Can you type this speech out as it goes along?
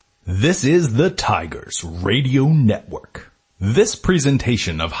This is the Tigers Radio Network. This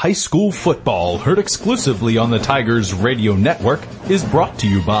presentation of high school football heard exclusively on the Tigers Radio Network is brought to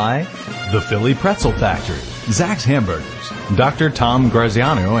you by the Philly Pretzel Factory, Zach's Hamburgers, Dr. Tom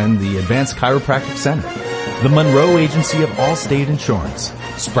Graziano and the Advanced Chiropractic Center, the Monroe Agency of Allstate Insurance,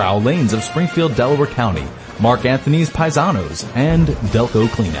 Sproul Lanes of Springfield, Delaware County, Mark Anthony's Paisanos, and Delco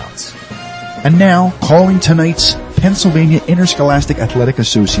Cleanouts. And now, calling tonight's Pennsylvania Interscholastic Athletic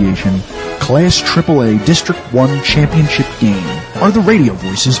Association Class AAA District 1 Championship game are the radio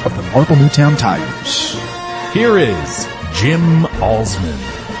voices of the Marple Newtown Tigers. Here is Jim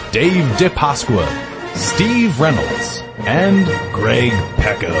Alsman, Dave DePasqua, Steve Reynolds, and Greg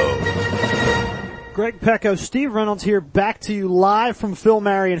Pecco. Greg Pecco, Steve Reynolds here, back to you live from Phil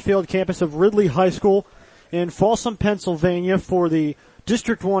Marion Field campus of Ridley High School in Folsom, Pennsylvania for the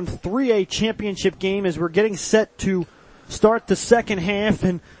District 1 3A championship game as we're getting set to start the second half,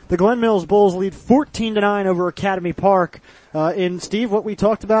 and the Glen Mills Bulls lead 14-9 over Academy Park. And Steve, what we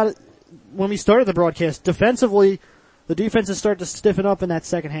talked about when we started the broadcast, defensively, the defenses start to stiffen up in that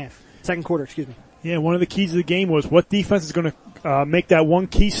second quarter. Yeah, one of the keys of the game was what defense is going to make that one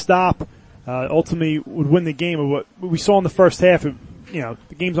key stop, ultimately would win the game. What we saw in the first half, the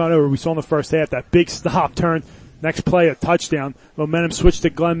game's not over. We saw in the first half that big stop turn. Next play, a touchdown. Momentum switched to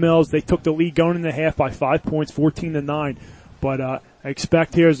Glen Mills. They took the lead going in the half by 5 points, 14-9. But I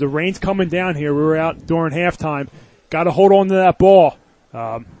expect here as the rain's coming down here, we were out during halftime. Got to hold on to that ball.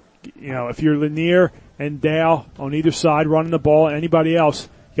 If you're Lanier and Dale on either side running the ball, anybody else,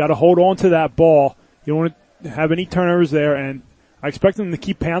 you got to hold on to that ball. You don't want to have any turnovers there, and I expect them to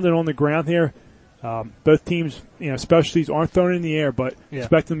keep pounding on the ground here. Both teams, specialties aren't thrown in the air, but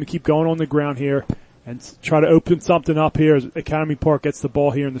expect them to keep going on the ground here and try to open something up here as Academy Park gets the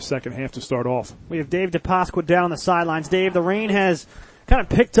ball here in the second half to start off. We have Dave DePasqua down on the sidelines. Dave, the rain has kind of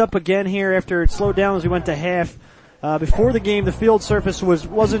picked up again here after it slowed down as we went to half. Before the game, the field surface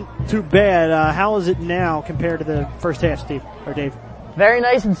wasn't too bad. How is it now compared to the first half, Steve, or Dave? Very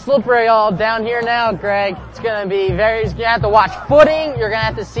nice and slippery all down here now, Greg. It's going to be you're going to have to watch footing. You're going to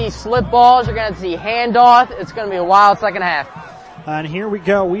have to see slip balls. You're going to have to see handoff. It's going to be a wild second half. And here we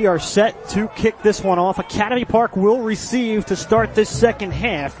go. We are set to kick this one off. Academy Park will receive to start this second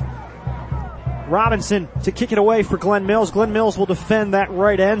half. Robinson to kick it away for Glen Mills. Glen Mills will defend that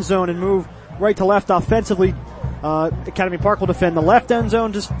right end zone and move right to left offensively. Academy Park will defend the left end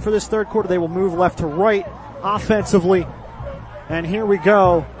zone just for this third quarter. They will move left to right offensively. And here we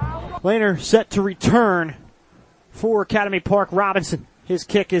go. Laner set to return for Academy Park. Robinson. His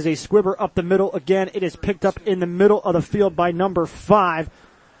kick is a squibber up the middle. Again, it is picked up in the middle of the field by number 5.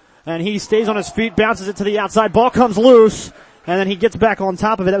 And he stays on his feet, bounces it to the outside. Ball comes loose, and then he gets back on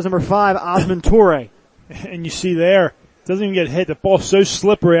top of it. That was number 5, Osman Toure. And you see there, it doesn't even get hit. The ball's so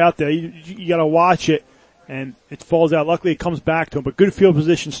slippery out there. You got to watch it, and it falls out. Luckily, it comes back to him. But good field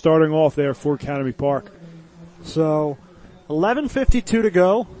position starting off there for Academy Park. So 11:52 to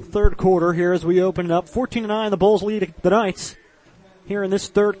go, third quarter here as we open it up. 14-9, the Bulls lead the Knights here in this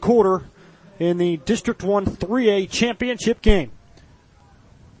third quarter in the District 1 3A championship game.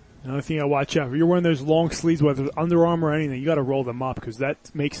 Another thing I watch out for, you're wearing those long sleeves, whether it's Under Armour or anything, you got to roll them up because that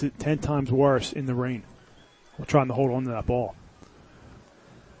makes it 10 times worse in the rain. We're trying to hold on to that ball.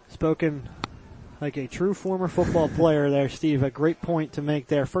 Spoken like a true former football player there, Steve. A great point to make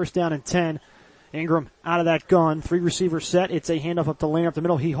there. First down and 10. Ingram out of that gun. 3 receiver set. It's a handoff up to Lane up the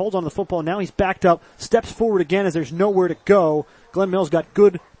middle. He holds on to the football. Now he's backed up. Steps forward again as there's nowhere to go. Glen Mills got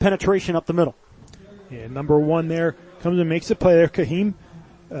good penetration up the middle. Yeah, number 1 there comes and makes a play there. Kahim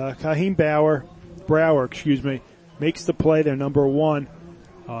Brower, makes the play there, number 1,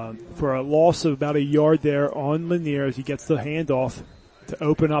 for a loss of about a yard there on Lanier as he gets the handoff to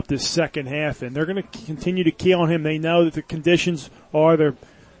open up this second half. And they're going to continue to key on him. They know that the conditions they're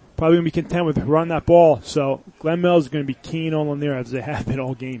probably going to be content with running that ball. So Glen Mills is going to be keen on Lanier as they have been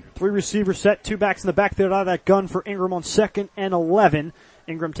all game. 3 receiver set, 2 backs in the back there out of that gun for Ingram on 2nd and 11.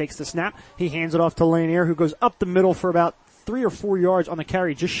 Ingram takes the snap. He hands it off to Lanier, who goes up the middle for about 3 or 4 yards on the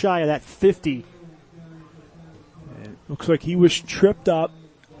carry, just shy of that 50. And looks like he was tripped up.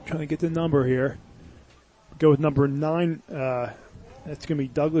 I'm trying to get the number here. Go with number 9. That's going to be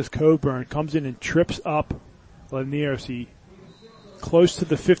Douglas Coburn. Comes in and trips up Lanier. So he close to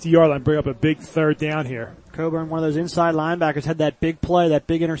the 50-yard line, bring up a big third down here. Coburn, one of those inside linebackers, had that big play, that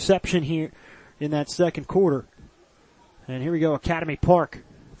big interception here in that second quarter. And here we go, Academy Park.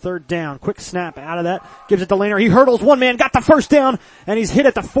 Third down, quick snap out of that. Gives it to Laner. He hurdles one man, got the first down, and he's hit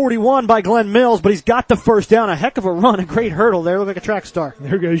at the 41 by Glen Mills, but he's got the first down. A heck of a run, a great hurdle there. Look like a track star.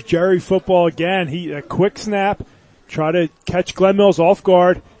 There goes Jerry Football again. A quick snap, try to catch Glen Mills off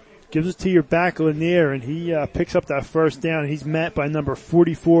guard. gives it to your back, Lanier, and he picks up that first down. He's met by number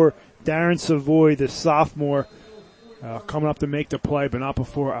 44, Darren Savoy, the sophomore, coming up to make the play, but not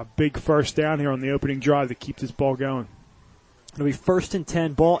before a big first down here on the opening drive that keeps this ball going. It'll be 1st and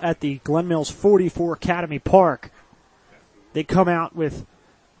 10, ball at the Glen Mills 44 Academy Park. They come out with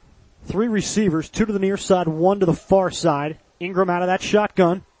 3 receivers, 2 to the near side, 1 to the far side. Ingram out of that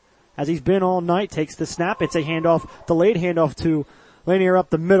shotgun, as he's been all night, takes the snap. It's a handoff, delayed handoff to Lanier up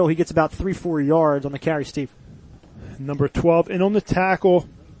the middle. He gets about 3-4 yards on the carry, Steve. Number 12, and on the tackle,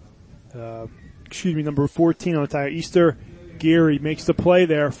 number 14 on the tackle, Easter Geary makes the play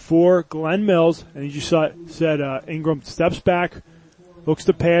there for Glen Mills, and you just said Ingram steps back, looks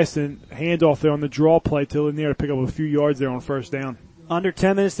to pass, and handoff there on the draw play to Lanier to pick up a few yards there on first down. Under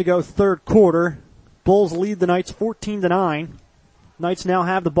 10 minutes to go, third quarter. Bulls lead the Knights 14-9. Knights now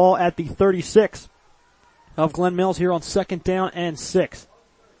have the ball at the 36 of Glen Mills here on 2nd down and 6.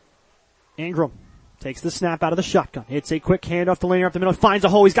 Ingram takes the snap out of the shotgun. It's a quick handoff to Lanier up the middle. Finds a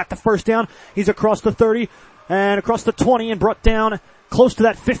hole. He's got the first down. He's across the 30 and across the 20 and brought down close to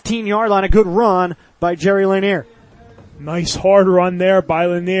that 15-yard line. A good run by Jerry Lanier. Nice hard run there by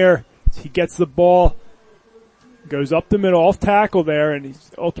Lanier. He gets the ball, goes up the middle, off tackle there, and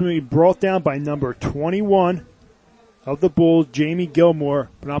he's ultimately brought down by number 21 of the Bulls, Jamie Gilmore,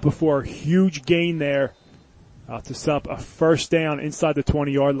 but not before a huge gain there to set up a first down inside the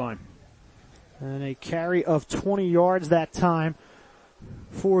 20-yard line. And a carry of 20 yards that time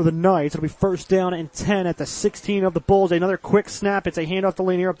for the Knights. It'll be 1st down and 10 at the 16 of the Bulls. Another quick snap. It's a handoff to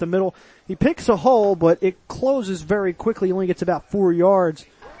Lanier up the middle. He picks a hole, but it closes very quickly. He only gets about 4 yards.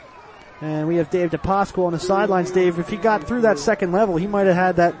 And we have Dave DePasquale on the sidelines. Dave, if he got through that second level, he might have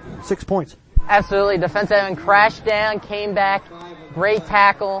had that 6 points. Absolutely. Defensive end crashed down, came back, great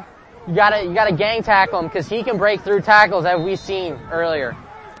tackle. You gotta gang tackle him because he can break through tackles as we've seen earlier.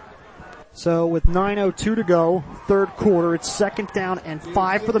 So with 9:02 to go, third quarter, it's 2nd down and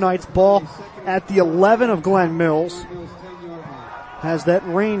 5 for the Knights. Ball at the 11 of Glen Mills. As that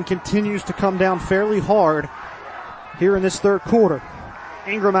rain continues to come down fairly hard here in this third quarter.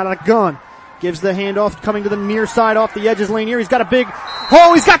 Ingram out of the gun. Gives the handoff coming to the near side off the edges. Lanier, he's got a big,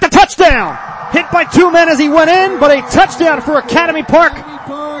 he's got the touchdown! Hit by 2 men as he went in, but a touchdown for Academy Park,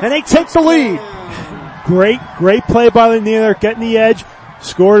 and they take the lead. Great play by Lanier, getting the edge,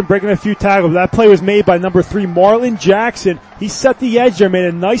 scored and breaking a few tackles. That play was made by number 3, Marlon Jackson. He set the edge there, made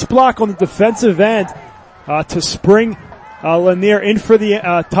a nice block on the defensive end to spring Lanier in for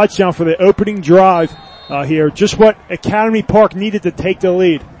the touchdown for the opening drive here. Just what Academy Park needed to take the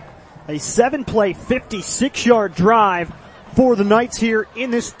lead. A 7-play, 56-yard drive for the Knights here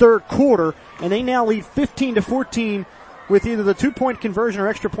in this third quarter, and they now lead 15-14 with either the 2-point conversion or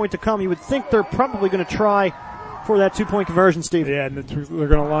extra point to come. You would think they're probably going to try for that 2-point conversion, Steve. Yeah, and they're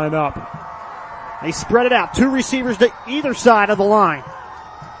going to line up. They spread it out. 2 receivers to either side of the line.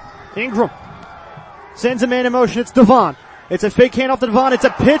 Ingram sends a man in motion. It's Devon. It's a fake handoff to Devon. It's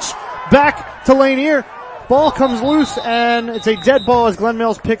a pitch back to Lanier. Ball comes loose, and it's a dead ball as Glen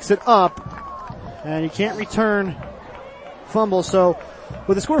Mills picks it up. And you can't return fumble. So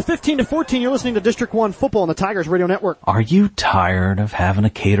with a score of 15-14, you're listening to District 1 football on the Tigers Radio Network. Are you tired of having a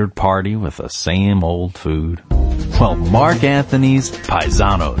catered party with the same old food? Well, Mark Anthony's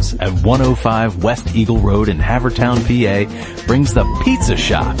Paisanos at 105 West Eagle Road in Havertown, PA brings the pizza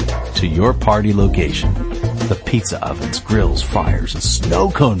shop to your party location. The pizza ovens, grills, fryers, and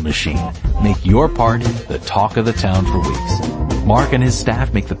snow cone machine make your party the talk of the town for weeks. Mark and his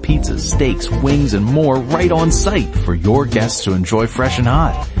staff make the pizzas, steaks, wings, and more right on site for your guests to enjoy fresh and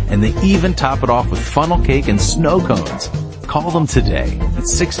hot. And they even top it off with funnel cake and snow cones. Call them today at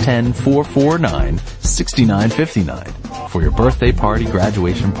 610-449-6959 for your birthday party,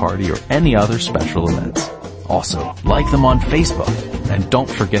 graduation party, or any other special events. Also, like them on Facebook. And don't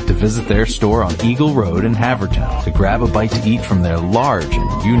forget to visit their store on Eagle Road in Havertown to grab a bite to eat from their large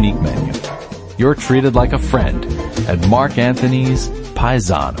and unique menu. You're treated like a friend at Mark Anthony's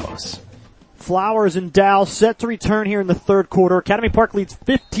Paisanos. Flowers and Dow set to return here in the third quarter. Academy Park leads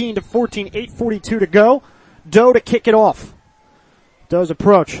 15-14, 8:42 to go. Doe to kick it off. Doe's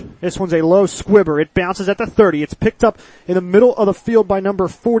approach. This one's a low squibber. It bounces at the 30. It's picked up in the middle of the field by number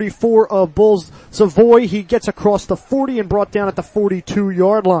 44 of Bulls, Savoy. He gets across the 40 and brought down at the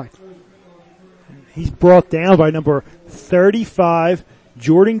 42-yard line. He's brought down by number 35,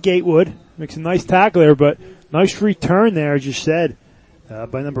 Jordan Gatewood. Makes a nice tackle there, but nice return there, as you said,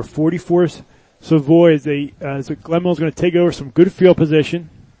 by number 44, Savoy. As Glen Mills going to take over some good field position,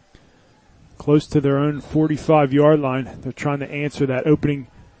 close to their own 45-yard line. They're trying to answer that opening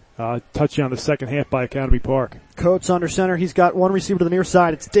touchdown the second half by Academy Park. Coates under center. He's got one receiver to the near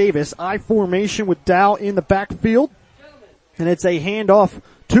side. It's Davis. I formation with Dow in the backfield. And it's a handoff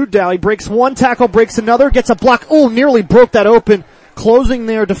to Dow. He breaks one tackle, breaks another, gets a block. Oh, nearly broke that open. Closing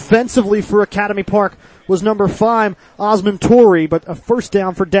there defensively for Academy Park was number 5, Osmond Torrey, but a first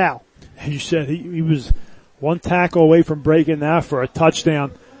down for Dow. You said he was one tackle away from breaking that for a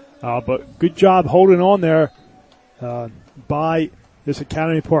touchdown. But good job holding on there by this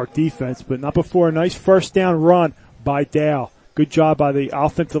Academy Park defense, but not before a nice first down run by Dow. Good job by the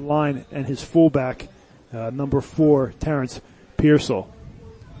offensive line and his fullback, number 4, Terrence Pearsall.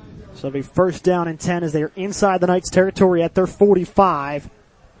 So it'll be first down and 10 as they are inside the Knights' territory at their 45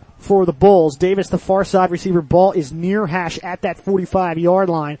 for the Bulls. Davis, the far side receiver, ball is near hash at that 45-yard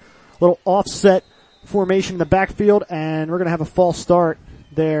line. Little offset formation in the backfield, and we're going to have a false start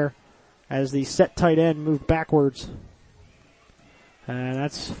there as the set tight end moved backwards. And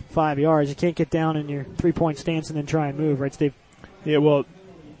that's 5 yards. You can't get down in your 3-point stance and then try and move, right, Steve? Yeah, well,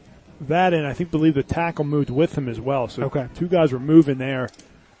 that and I believe the tackle moved with him as well. So okay. 2 guys were moving there,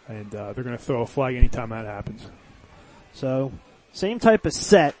 and they're going to throw a flag anytime that happens. So same type of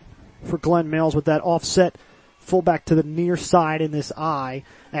set for Glenn Mills with that offset fullback to the near side in this eye.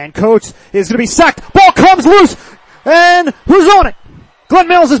 And Coates is going to be sacked. Ball comes loose, and who's on it? Glenn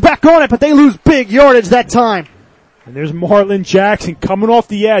Mills is back on it, but they lose big yardage that time. And there's Marlon Jackson coming off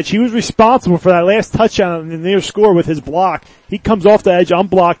the edge. He was responsible for that last touchdown in the near score with his block. He comes off the edge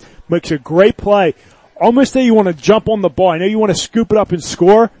unblocked, makes a great play. Almost there you want to jump on the ball. I know you want to scoop it up and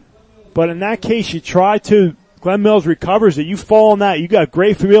score, but in that case you try to. Glenn Mills recovers it. You fall on that. You got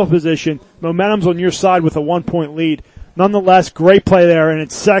great field position. Momentum's on your side with a 1-point lead. Nonetheless, great play there, and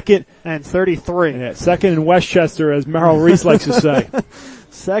it's 2nd and 33. Yeah, 2nd in Westchester, as Merrill Reese likes to say.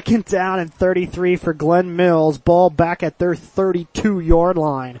 2nd down and 33 for Glenn Mills. Ball back at their 32-yard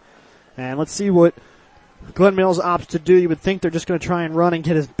line. And let's see what Glenn Mills opts to do. You would think they're just going to try and run and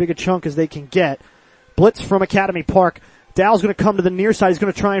get as big a chunk as they can get. Blitz from Academy Park. Dow's going to come to the near side. He's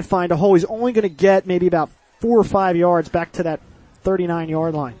going to try and find a hole. He's only going to get maybe about 4 or 5 yards back to that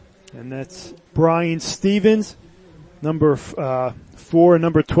 39-yard line. And that's Brian Stevens, number 4 and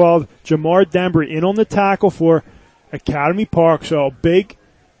number 12. Jamar Dembry in on the tackle for Academy Park. So big,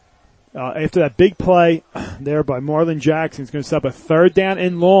 after that big play there by Marlon Jackson, he's going to set up a 3rd down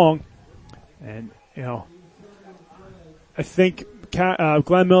and long. And, I think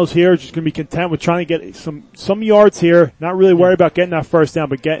Glenn Mills here is just going to be content with trying to get some yards here. Not really worried about getting that first down,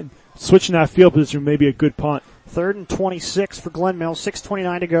 but switching that field position may be a good punt. 3rd and 26 for Glenn Mills.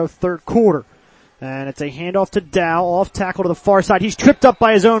 6:29 to go, 3rd quarter. And it's a handoff to Dow, off tackle to the far side. He's tripped up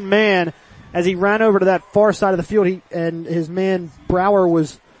by his own man as he ran over to that far side of the field. And his man, Brower,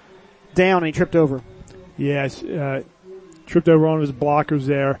 was down and he tripped over. Yes, tripped over one of his blockers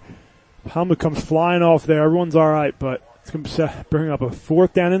there. Helmet comes flying off there. Everyone's all right, but it's going to bring up a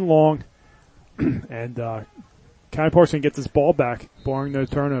 4th down and long. And County Park's going to get this ball back, barring no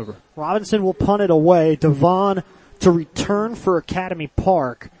turnover. Robinson will punt it away. Devon to return for Academy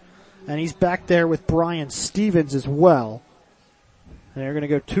Park. And he's back there with Brian Stevens as well. And they're going to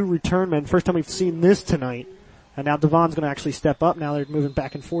go 2 return men. First time we've seen this tonight. And now Devon's going to actually step up. Now they're moving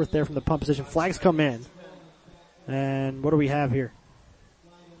back and forth there from the punt position. Flags come in. And what do we have here?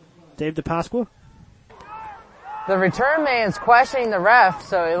 Dave DePasqua? The return man's questioning the ref,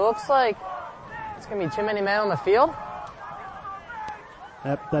 so it looks like it's going to be too many men on the field.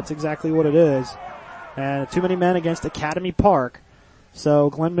 That's exactly what it is. And too many men against Academy Park. So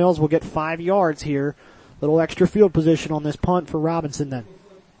Glenn Mills will get 5 yards here. Little extra field position on this punt for Robinson then.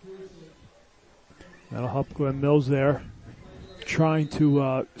 That'll help Glenn Mills there. Trying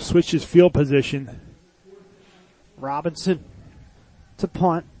to switch his field position. Robinson to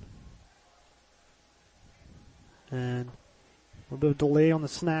punt. And a little bit of delay on the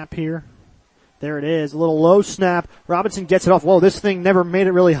snap here. There it is, a little low snap. Robinson gets it off. Whoa, this thing never made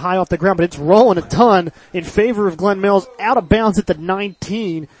it really high off the ground, but it's rolling a ton in favor of Glenn Mills. Out of bounds at the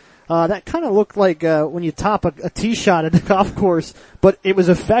 19. That kind of looked like when you top a tee shot at the golf course, but it was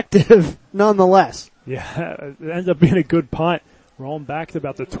effective nonetheless. Yeah, it ends up being a good punt. Rolling back to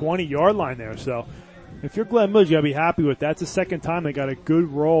about the 20-yard line there. So if you're Glenn Mills, you got to be happy with that. That's the second time they got a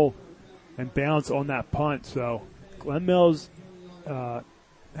good roll and bounce on that punt. So Glenn Mills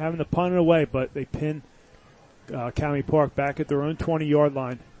having to punt it away, but they pin County Park back at their own 20-yard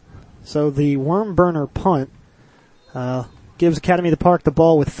line. So the worm burner punt gives Academy of the Park the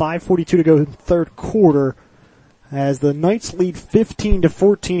ball with 5:42 to go in the 3rd quarter as the Knights lead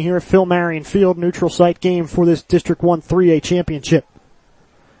 15-14 here at Phil Marion Field, neutral site game for this District 1 3A championship.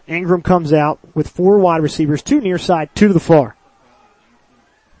 Ingram comes out with 4 wide receivers, 2 near side, 2 to the far.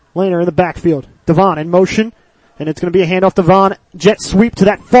 Lehner in the backfield. Devon in motion. And it's going to be a handoff to Vaughn. Jet sweep to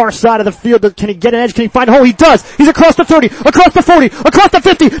that far side of the field. Can he get an edge? Can he find a hole? He does. He's across the 30, across the 40, across the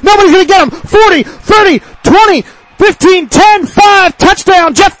 50. Nobody's going to get him. 40, 30, 20, 15, 10, 5.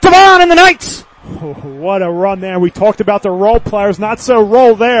 Touchdown, Jeff Devon and the Knights. Oh, what a run there. We talked about the role players. Not so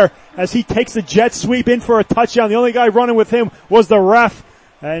roll there as he takes the jet sweep in for a touchdown. The only guy running with him was the ref.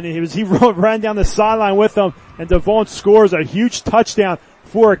 And he ran down the sideline with him. And Devon scores a huge touchdown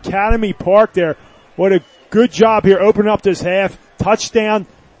for Academy Park there. What a good job here opening up this half. Touchdown,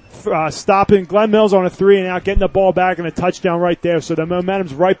 stopping Glen Mills on a 3 and out, getting the ball back and a touchdown right there. So the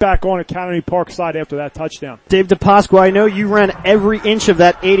momentum's right back on Academy Park side after that touchdown. Dave DePasqua, I know you ran every inch of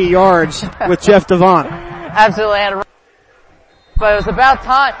that 80 yards with Jeff Devon. Absolutely had a run. But it was about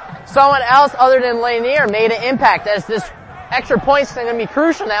time someone else other than Lanier made an impact, as this extra point's going to be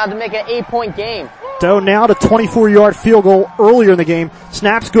crucial now to make an 8-point game. Doe now to 24-yard field goal earlier in the game.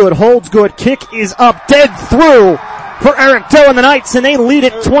 Snaps good, holds good, kick is up, dead through for Eric Doe and the Knights, and they lead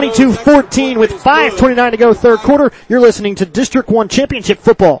it 22-14 with 5:29 to go third quarter. You're listening to District 1 Championship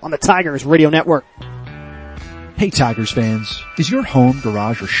Football on the Tigers Radio Network. Hey Tigers fans, is your home,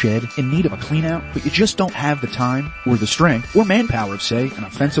 garage, or shed in need of a clean out, but you just don't have the time, or the strength, or manpower of, say, an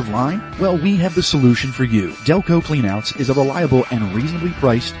offensive line? Well, we have the solution for you. Delco Cleanouts is a reliable and reasonably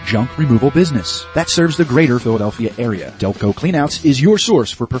priced junk removal business that serves the greater Philadelphia area. Delco Cleanouts is your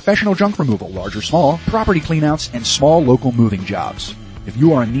source for professional junk removal, large or small, property cleanouts, and small local moving jobs. If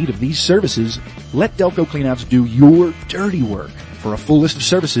you are in need of these services, let Delco Cleanouts do your dirty work. For a full list of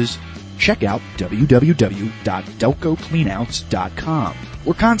services, check out www.delcocleanouts.com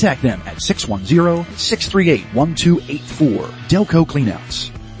or contact them at 610-638-1284. Delco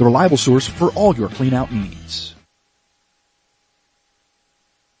Cleanouts, the reliable source for all your cleanout needs.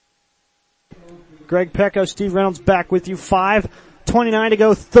 Greg Pecco, Steve Reynolds back with you. 5:29 to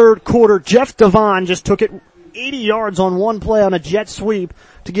go third quarter. Jeff Devon just took it 80 yards on one play on a jet sweep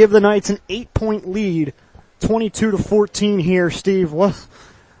to give the Knights an 8-point lead. 22-14 here, Steve. What?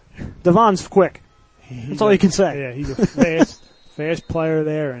 Devon's quick. That's all you can say. Yeah, he's a fast player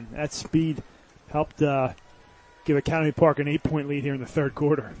there, and that speed helped give Academy Park an 8-point lead here in the third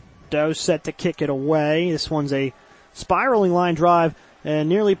quarter. Doe set to kick it away. This one's a spiraling line drive and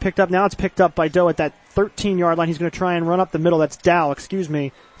nearly picked up. Now it's picked up by Doe at that 13-yard line. He's going to try and run up the middle. That's Dow, excuse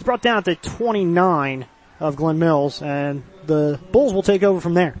me. He's brought down at the 29 of Glen Mills, and the Bulls will take over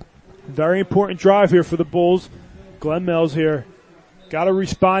from there. Very important drive here for the Bulls. Glen Mills here. Got to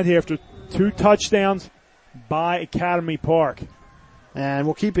respond here after 2 touchdowns by Academy Park. And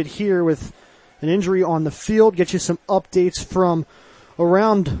we'll keep it here with an injury on the field. Get you some updates from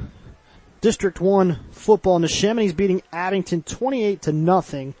around District 1 football. Neshamony's beating Addington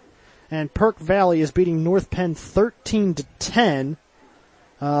 28-0. And Perk Valley is beating North Penn 13-10.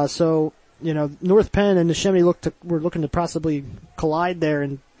 So, you know, North Penn and Neshamony we're looking to possibly collide there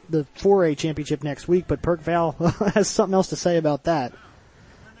in the 4A championship next week, but Perk Val has something else to say about that.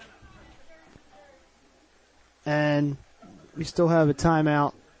 And we still have a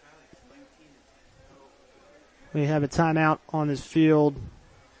timeout. We have a timeout on this field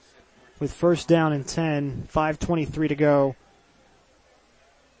with first down and 10, 5:23 to go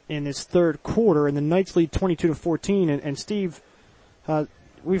in this third quarter, and the Knights lead 22-14. And Steve,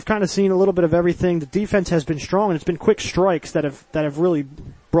 we've kind of seen a little bit of everything. The defense has been strong, and it's been quick strikes that have really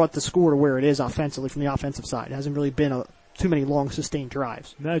brought the score to where it is offensively from the offensive side. It hasn't really been too many long sustained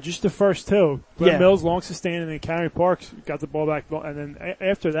drives. No, just the first 2. Glen Mills long sustained, and then Academy Park got the ball back, and then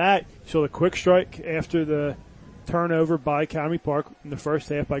after that, you saw the quick strike after the turnover by Academy Park in the first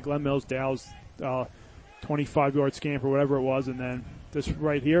half by Glen Mills. Dow's 25-yard scamper, whatever it was, and then this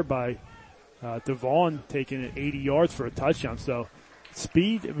right here by Devon taking it 80 yards for a touchdown. So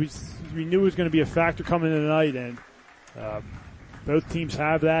speed, we knew it was going to be a factor coming in tonight, and both teams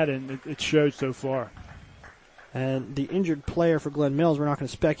have that, and it showed so far. And the injured player for Glen Mills, we're not going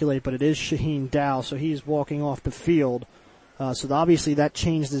to speculate, but it is Shaheen Dow, so he's walking off the field. So obviously that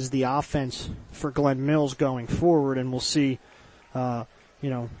changes the offense for Glen Mills going forward, and we'll see,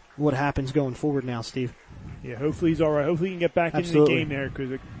 what happens going forward now, Steve. Yeah, hopefully he's all right. Hopefully he can get back Absolutely. into the game there,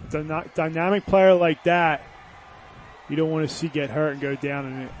 because a dynamic player like that, you don't want to see get hurt and go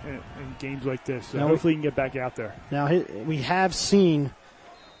down in games like this. So hopefully he can get back out there. Now we have seen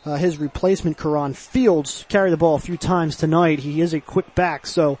his replacement, Karan Fields, carry the ball a few times tonight. He is a quick back,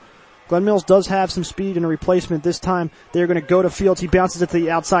 so Glen Mills does have some speed in a replacement. This time they're going to go to Fields. He bounces it to the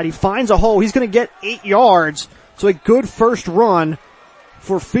outside. He finds a hole. He's going to get 8 yards, so a good first run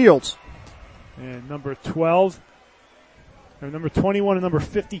for Fields. And number 12, or number 21 and number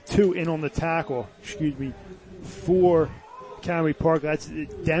 52 in on the tackle, for Academy Park. That's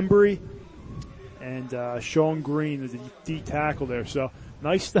Denbury and Sean Green is a D tackle there. So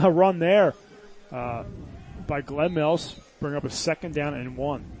nice run there by Glen Mills. Bring up a 2nd down and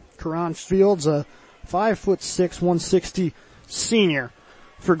 1. Karan Fields, a 5'6", 160 senior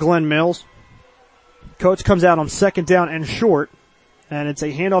for Glen Mills. Coach comes out on 2nd down and short, and it's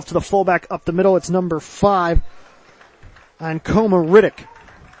a handoff to the fullback up the middle. It's number 5, and Coma Riddick,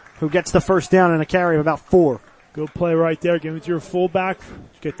 who gets the 1st down and a carry of about 4. Good play right there. Give it to your fullback.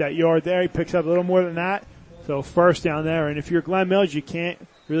 Get that yard there. He picks up a little more than that. So 1st down there. And if you're Glen Mills, you can't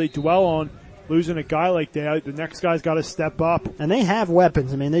really dwell on losing a guy like that. The next guy's got to step up. And they have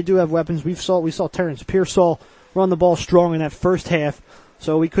weapons. I mean, they do have weapons. We saw Terrence Pearsall run the ball strong in that first half.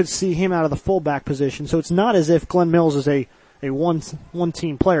 So we could see him out of the fullback position. So it's not as if Glen Mills is a one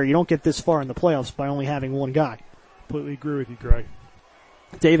team player. You don't get this far in the playoffs by only having one guy. Completely agree with you, Greg.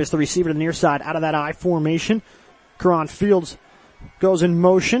 Davis, the receiver to the near side, out of that I formation. Karan Fields goes in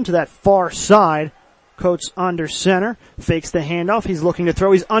motion to that far side. Coates under center, fakes the handoff. He's looking to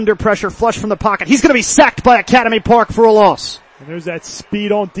throw. He's under pressure, flush from the pocket. He's going to be sacked by Academy Park for a loss. And there's that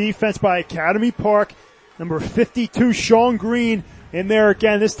speed on defense by Academy Park. Number 52, Sean Green, in there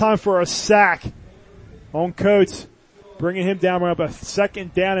again, this time for a sack on Coates. Bringing him down. We're up a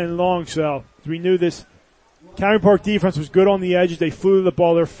 2nd down and long. So as we knew, this Academy Park defense was good on the edges. They flew to the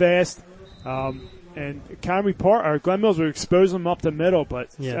ball. They're fast. And Academy Park, or Glen Mills would expose them up the middle, but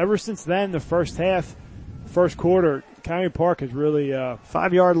ever since then, the first quarter, Academy Park has really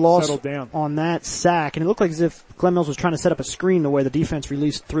 5-yard loss settled down on that sack, and it looked like as if Glen Mills was trying to set up a screen the way the defense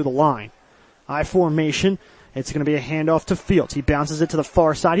released through the line. I formation, it's going to be a handoff to Fields. He bounces it to the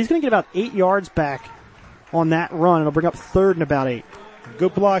far side. He's going to get about 8 yards back on that run. It'll bring up 3rd and about 8.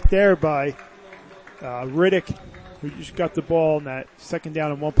 Good block there by Riddick, who just got the ball in that 2nd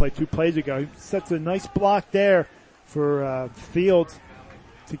down and 1 play 2 plays ago. He sets a nice block there for Fields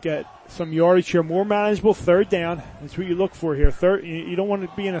to get some yardage here. More manageable 3rd down. That's what you look for here. You don't want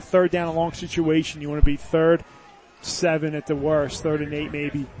to be in a 3rd down and long situation. You want to be 3rd, 7 at the worst, 3rd and 8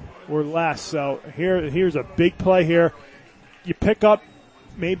 maybe or less. So here's a big play here. You pick up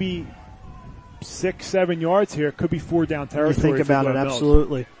maybe 6-7 yards here. Could be 4 down territory. You think about it,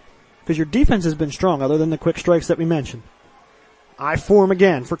 absolutely. Because your defense has been strong, other than the quick strikes that we mentioned. I form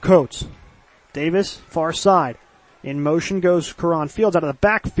again for Coates. Davis, far side. In motion goes Karan Fields out of the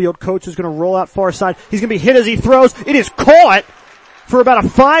backfield. Coates is going to roll out far side. He's going to be hit as he throws. It is caught for about a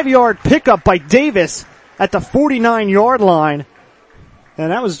 5-yard pickup by Davis at the 49-yard line.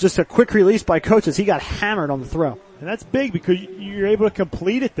 And that was just a quick release by Coates as he got hammered on the throw. And that's big because you're able to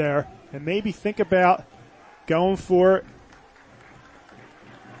complete it there and maybe think about going for it.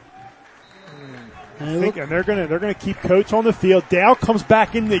 And they're gonna keep Coates on the field. Dow comes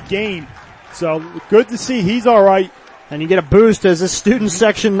back in the game, so good to see he's all right. And you get a boost as the student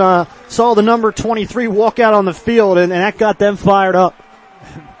section saw the number 23 walk out on the field, and that got them fired up.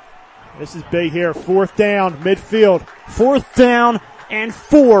 This is big here. 4th down, midfield. 4th down and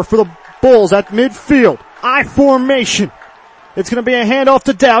 4 for the Bulls at midfield. I formation. It's going to be a handoff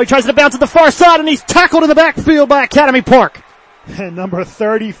to Dow. He tries to bounce to the far side, and he's tackled in the backfield by Academy Park. And number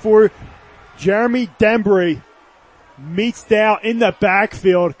 34. Jeremy Denbury meets Dow in the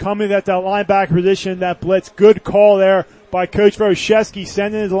backfield, coming at that linebacker position, that blitz. Good call there by Coach Roszewski,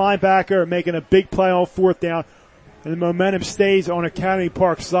 sending his linebacker, making a big play on 4th down. And the momentum stays on Academy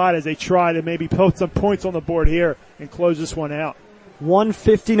Park's side as they try to maybe put some points on the board here and close this one out.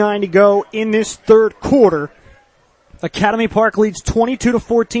 1:59 to go in this 3rd quarter. Academy Park leads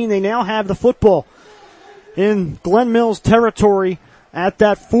 22-14. They now have the football in Glen Mills territory at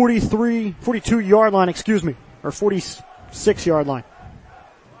that 42-yard line, or 46-yard line.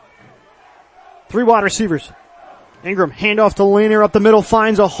 3 wide receivers. Ingram, handoff to Lanier up the middle,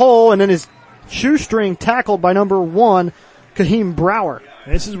 finds a hole, and then his shoestring tackled by number 1, Kaheem Brower.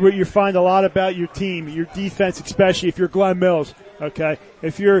 This is what you find a lot about your team, your defense, especially if you're Glen Mills, okay?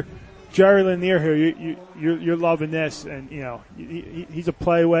 If you're Jerry Lanier here, you're loving this, and he's a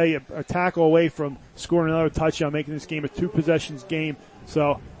play away, a tackle away from scoring another touchdown, making this game a 2 possessions game.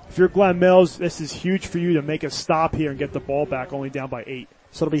 So if you're Glen Mills, this is huge for you to make a stop here and get the ball back, only down by 8.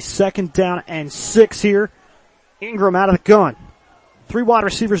 So it'll be 2nd down and 6 here. Ingram out of the gun. 3 wide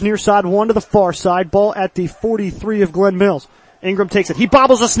receivers near side, 1 to the far side. Ball at the 43 of Glen Mills. Ingram takes it. He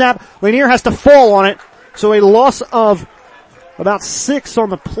bobbles a snap. Lanier has to fall on it. So a loss of about 6 on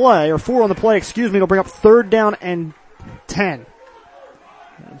the play, or 4 on the play, It'll bring up 3rd down and 10.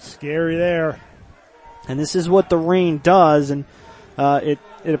 Scary there. And this is what the rain does, and it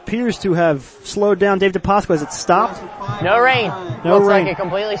it appears to have slowed down. Dave DePasqua, has it stopped? No rain. No rain. Like it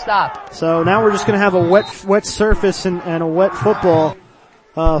completely stopped. So now we're just going to have a wet surface and a wet football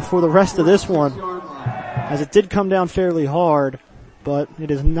for the rest of this one, as it did come down fairly hard, but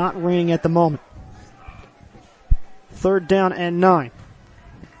it is not raining at the moment. 3rd down and 9.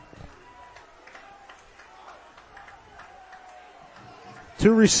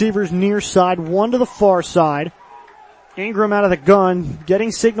 Two receivers near side, one to the far side. Ingram out of the gun,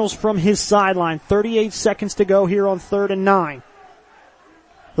 getting signals from his sideline. 38 seconds to go here on 3rd and 9.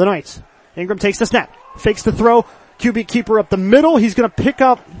 The Knights. Ingram takes the snap, fakes the throw. QB keeper up the middle. He's going to pick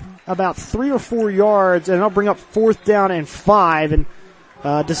up about 3 or 4 yards, and that'll bring up 4th down and 5. And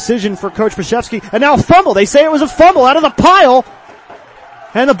decision for Coach Bashevsky. And now a fumble. They say it was a fumble out of the pile.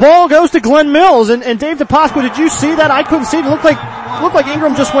 And the ball goes to Glenn Mills. And Dave DePasqua, did you see that? I couldn't see it. It looked like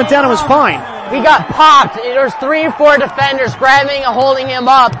Ingram just went down and was fine. He got popped. There's 3 or 4 defenders grabbing and holding him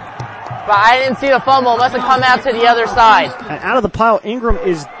up. But I didn't see the fumble. It must have come out to the other side. And out of the pile, Ingram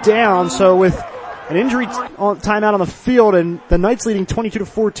is down. So with an injury timeout on the field and the Knights leading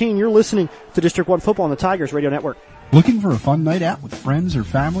 22-14, you're listening to District 1 Football on the Tigers Radio Network. Looking for a fun night out with friends or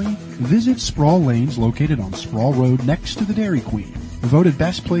family? Visit Sproul Lanes, located on Sproul Road next to the Dairy Queen. Voted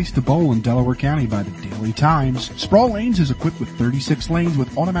best place to bowl in Delaware County by the Daily Times, Sproul Lanes is equipped with 36 lanes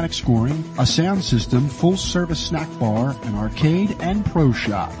with automatic scoring, a sound system, full-service snack bar, an arcade, and pro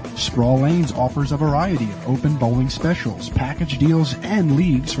shop. Sproul Lanes offers a variety of open bowling specials, package deals, and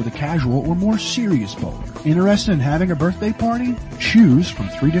leagues for the casual or more serious bowler. Interested in having a birthday party? Choose from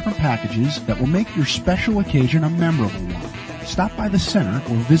 3 different packages that will make your special occasion a memorable one. Stop by the center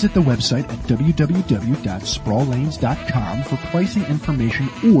or visit the website at www.sprawllanes.com for pricing information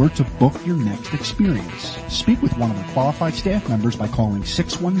or to book your next experience. Speak with one of the qualified staff members by calling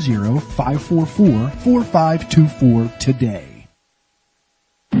 610-544-4524 today.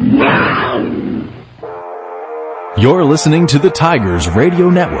 You're listening to the Tigers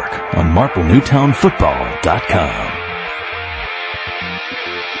Radio Network on MarpleNewtownFootball.com.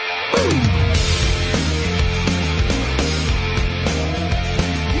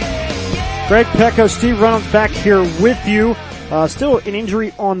 Greg Pecco, Steve Reynolds back here with you. Still an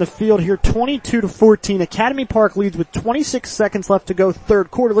injury on the field here, 22-14. Academy Park leads with 26 seconds left to go,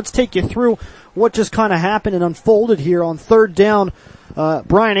 3rd quarter. Let's take you through what just kind of happened and unfolded here on 3rd down.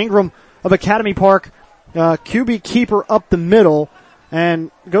 Brian Ingram of Academy Park, QB keeper up the middle,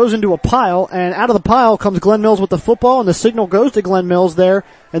 and goes into a pile, and out of the pile comes Glenn Mills with the football, and the signal goes to Glenn Mills there,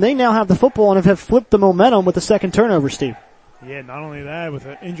 and they now have the football and have flipped the momentum with the second turnover, Steve. Yeah, not only that, with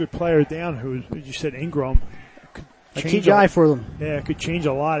an injured player down, who, as you said, Ingram, a key guy for them. Yeah, it could change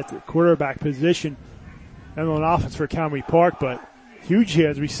a lot at the quarterback position and on offense for Academy Park, but huge here,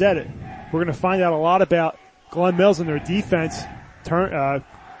 as we said it. We're going to find out a lot about Glenn Mills and their defense.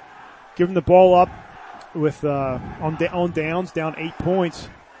 Giving the ball up with on downs, down 8 points.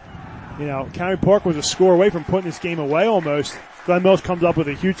 You know, Academy Park was a score away from putting this game away almost. Glenn Mills comes up with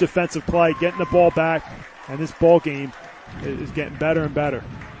a huge defensive play, getting the ball back, and this ball game is getting better and better.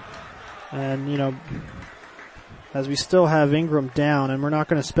 And, you know, as we still have Ingram down, and we're not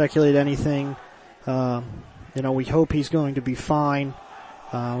going to speculate anything, you know, we hope he's going to be fine.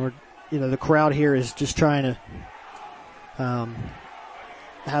 The crowd here is just trying to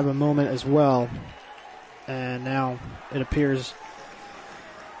have a moment as well. And now it appears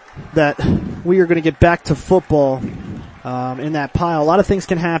that we are going to get back to football in that pile. A lot of things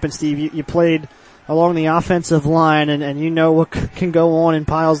can happen, Steve. You played along the offensive line, and you know what can go on in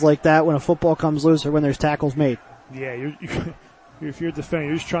piles like that when a football comes loose or when there's tackles made. Yeah, if you're defending,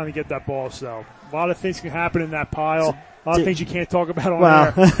 you're just trying to get that ball. So a lot of things can happen in that pile. A lot of things you can't talk about on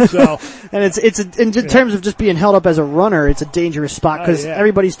air. So, and it's in terms of just being held up as a runner, it's a dangerous spot because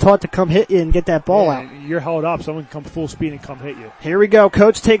everybody's taught to come hit you and get that ball out. You're held up, someone can come full speed and come hit you. Here we go.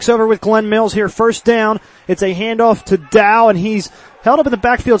 Coach takes over with Glenn Mills here. 1st down. It's a handoff to Dow, and he's held up in the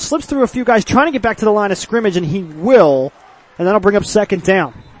backfield, slips through a few guys trying to get back to the line of scrimmage, and he will, and that'll bring up 2nd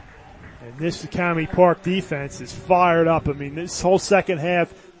down. And this Academy Park defense is fired up. I mean, this whole second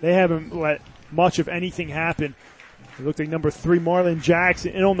half, they haven't let much of anything happen. It looked like number 3, Marlon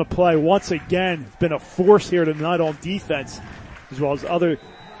Jackson, in on the play once again. It's been a force here tonight on defense, as well as other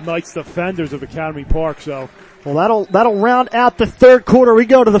Knights defenders of Academy Park. So, well, that'll round out the 3rd quarter. We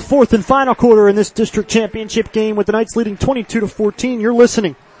go to the 4th and final quarter in this district championship game with the Knights leading 22-14. You're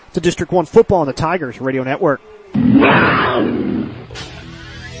listening to District 1 Football on the Tigers Radio Network.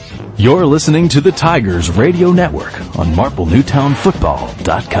 You're listening to the Tigers Radio Network on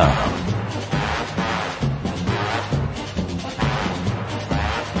MarpleNewtownFootball.com.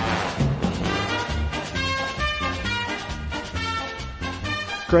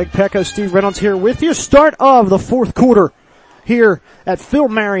 Greg Pecco, Steve Reynolds here with you. Start of the fourth quarter here at Phil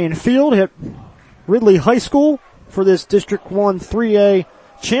Marion Field at Ridley High School for this District 1 3A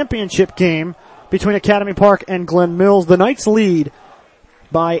championship game between Academy Park and Glen Mills. The Knights lead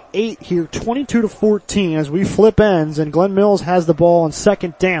by 8 here, 22-14 as we flip ends, and Glen Mills has the ball on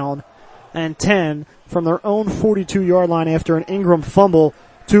second down and 10 from their own 42-yard line after an Ingram fumble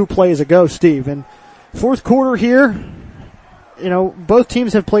 2 plays ago, Steve. And fourth quarter here, you know, both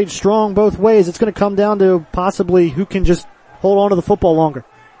teams have played strong both ways. It's going to come down to possibly who can just hold on to the football longer.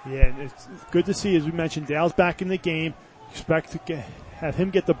 Yeah, and it's good to see, as we mentioned, Dale's back in the game. Expect to have him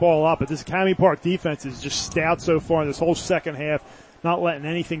get the ball up, but this Academy Park defense is just stout so far in this whole second half, not letting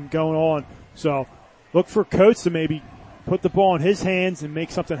anything go on. So look for Coates to maybe put the ball in his hands and make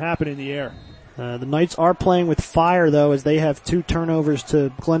something happen in the air. The Knights are playing with fire, though, as they have 2 turnovers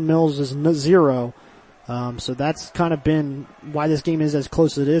to Glen Mills' 0. So that's kind of been why this game is as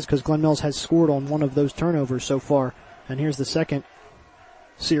close as it is, because Glen Mills has scored on one of those turnovers so far. And here's the second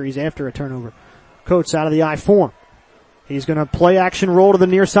series after a turnover. Coates out of the I form. He's going to play action roll to the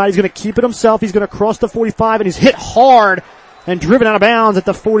near side. He's going to keep it himself. He's going to cross the 45, and he's hit hard and driven out of bounds at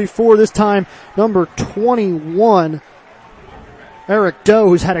the 44, this time number 21. Eric Doe,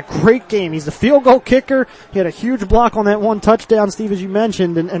 who's had a great game. He's the field goal kicker. He had a huge block on that one touchdown, Steve, as you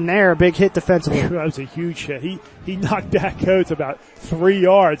mentioned, and there, a big hit defensively. That was a huge hit. He knocked back Coates about 3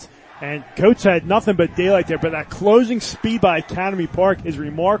 yards, and Coates had nothing but daylight there, but that closing speed by Academy Park is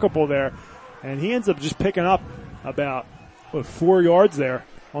remarkable there, and he ends up just picking up about 4 yards there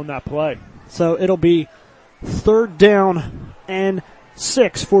on that play. So it'll be 3rd down and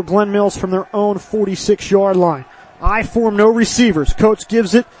 6 for Glen Mills from their own 46-yard line. I form, no receivers. Coates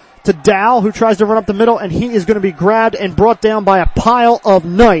gives it to Dow, who tries to run up the middle, and he is going to be grabbed and brought down by a pile of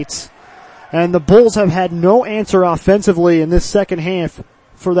Knights. And the Bulls have had no answer offensively in this second half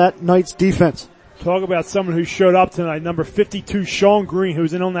for that Knights defense. Talk about someone who showed up tonight, number 52, Sean Green,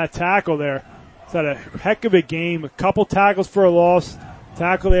 who's in on that tackle there. He's had a heck of a game, a couple tackles for a loss,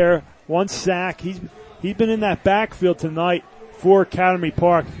 tackle there, 1 sack. He's been in that backfield tonight for Academy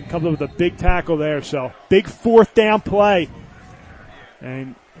Park. He comes up with a big tackle there, so big 4th down play.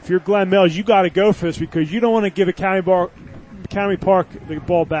 And if you're Glen Mills, you got to go for this because you don't want to give Academy Park the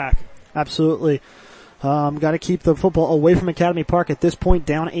ball back. Absolutely. Got to keep the football away from Academy Park at this point,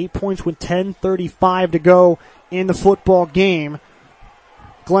 down 8 points with 10:35 to go in the football game.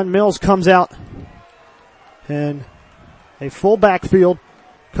 Glen Mills comes out and a full backfield.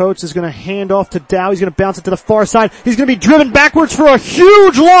 Coates is going to hand off to Dow. He's going to bounce it to the far side. He's going to be driven backwards for a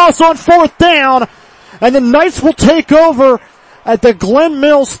huge loss on 4th down. And the Knights will take over at the Glen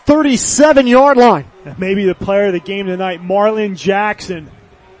Mills 37-yard line. And maybe the player of the game tonight, Marlon Jackson.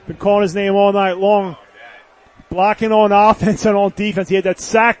 Been calling his name all night long. Blocking on offense and on defense. He had that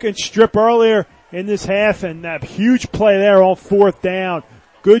sack and strip earlier in this half, and that huge play there on 4th down.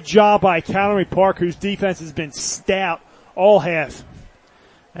 Good job by Academy Park, whose defense has been stout all half.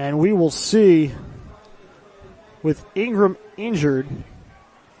 And we will see, with Ingram injured,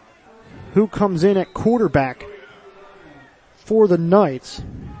 who comes in at quarterback for the Knights.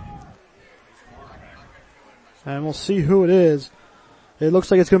 And we'll see who it is. It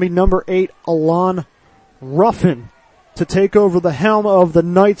looks like it's going to be number 8, Alon Ruffin, to take over the helm of the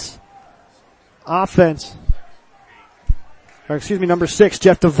Knights offense. Or excuse me, number 6,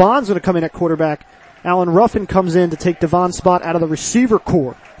 Jeff Devon's going to come in at quarterback. Alan Ruffin comes in to take Devon's spot out of the receiver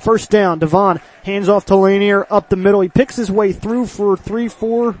core. 1st down, Devon hands off to Lanier up the middle. He picks his way through for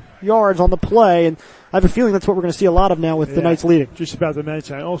 3-4 yards on the play, and I have a feeling that's what we're going to see a lot of now with the Knights leading. Just about to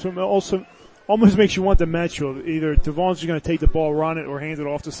mention. Also almost makes you want the mention. Either Devon's just going to take the ball, run it, or hand it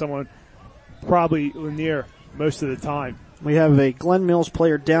off to someone, probably Lanier, most of the time. We have a Glen Mills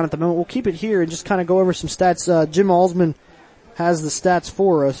player down at the moment. We'll keep it here and just kind of go over some stats. Jim Alsman has the stats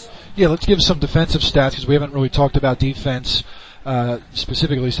for us. Yeah, let's give some defensive stats because we haven't really talked about defense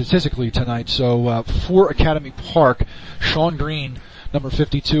specifically statistically tonight. So for Academy Park, Sean Green, number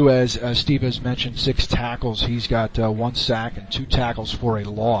 52, as Steve has mentioned, 6 tackles. He's got 1 sack and 2 tackles for a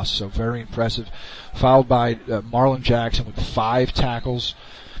loss, so very impressive. Followed by Marlon Jackson with 5 tackles.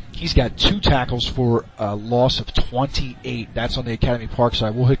 He's got 2 tackles for a loss of 28. That's on the Academy Park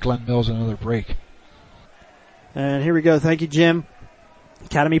side. We'll hit Glen Mills in another break. And here we go. Thank you, Jim.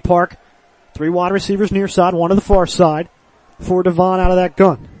 Academy Park, 3 wide receivers near side, 1 to the far side for Devon out of that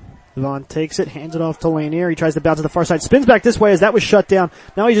gun. Devon takes it, hands it off to Lanier. He tries to bounce to the far side, spins back this way as that was shut down.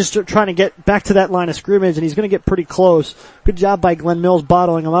 Now he's just trying to get back to that line of scrimmage, and he's going to get pretty close. Good job by Glen Mills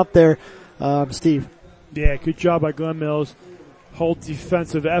bottling him up there, Steve. Yeah, good job by Glen Mills. Whole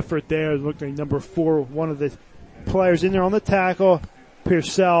defensive effort there. Looked like number 4, one of the players in there on the tackle.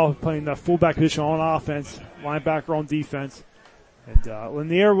 Purcell playing the fullback position on offense, linebacker on defense. And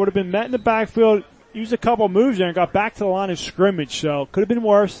Lanier would have been met in the backfield, used a couple of moves there and got back to the line of scrimmage. So could have been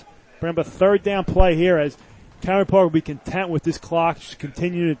worse. Bring up a third down play here as Academy Park will be content with this clock just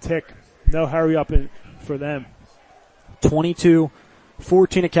continue to tick. No hurry up for them. 22-14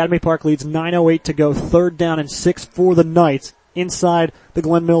 Academy Park leads, 9:08 to go. Third down and 6 for the Knights inside the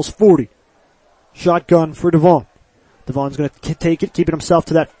Glen Mills 40. Shotgun for Devon. Devon's going to take it, keeping himself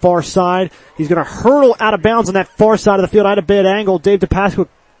to that far side. He's going to hurtle out of bounds on that far side of the field. I had a bad angle. Dave DePasqua,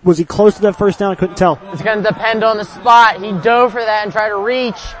 was he close to that first down? I couldn't tell. It's going to depend on the spot. He dove for that and tried to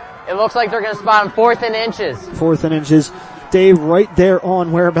reach. It looks like they're going to spot him 4th and inches. 4th and inches. Dave right there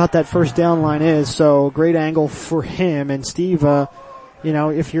on where about that first down line is, so great angle for him. And Steve,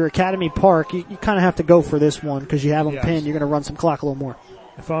 if you're Academy Park, you kind of have to go for this one because you have him pinned. You're going to run some clock a little more.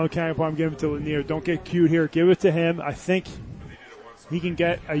 If I'm Academy Park, I'm giving it to Lanier. Don't get cute here. Give it to him. I think he can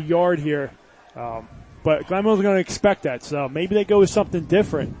get a yard here. But Glen Mills is going to expect that, so maybe they go with something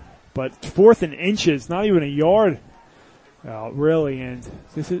different. But 4th and inches, not even a yard, really. And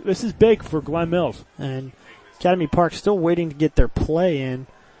this is big for Glen Mills. And Academy Park still waiting to get their play in.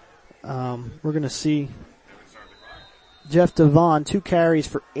 We're going to see Jeff Devon, 2 carries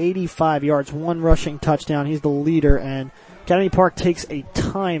for 85 yards, 1 rushing touchdown. He's the leader, and Academy Park takes a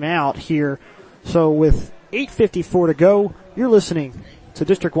timeout here. So with 8:54 to go, you're listening to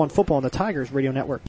District 1 Football on the Tigers Radio Network.